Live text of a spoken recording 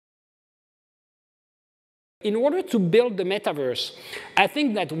In order to build the metaverse, I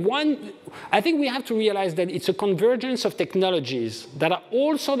think we have to realize that it's a convergence of technologies that are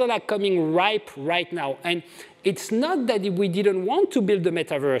all sort of like coming ripe right now. And it's not that we didn't want to build the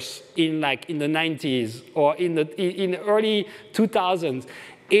metaverse in the 90s or in the early 2000s.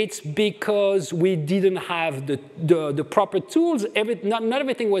 It's because we didn't have the proper tools. Not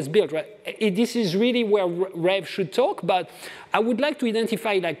everything was built, right? This is really where Rev should talk, but I would like to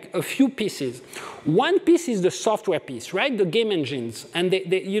identify like a few pieces. One piece is the software piece, right? The game engines. And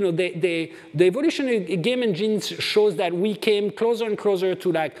the evolution of game engines shows that we came closer and closer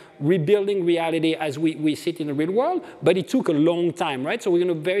to like rebuilding reality as we sit in the real world, but it took a long time, right? So we're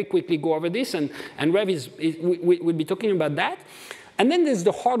going to very quickly go over this, and Rev will be talking about that. And then there's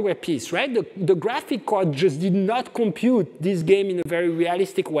the hardware piece, right? The graphic card just did not compute this game in a very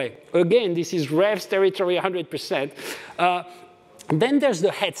realistic way. Again, this is Rev's territory 100%. Then there's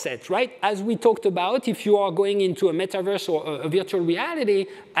the headset, right? As we talked about, if you are going into a metaverse or a virtual reality,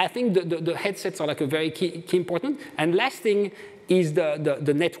 I think the headsets are like a very key important. And last thing is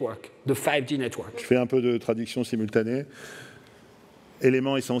the network, the 5G network. Je fais un peu de traduction simultanée.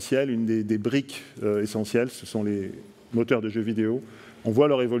 Élément essentiel, une des briques essentielles, ce sont les moteurs de jeux vidéo. On voit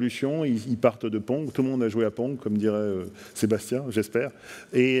leur évolution, ils partent de Pong, tout le monde a joué à Pong, comme dirait Sébastien, j'espère.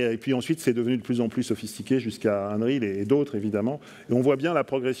 Et puis ensuite, c'est devenu de plus en plus sophistiqué jusqu'à Unreal et d'autres, évidemment. Et on voit bien la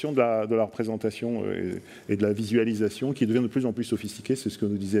progression de la représentation et de la visualisation qui devient de plus en plus sophistiquée, c'est ce que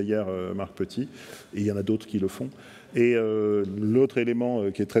nous disait hier Marc Petit, et il y en a d'autres qui le font. Et l'autre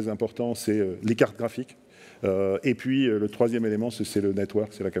élément qui est très important, c'est les cartes graphiques. Et puis le troisième élément, c'est le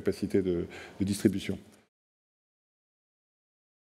network, c'est la capacité de distribution.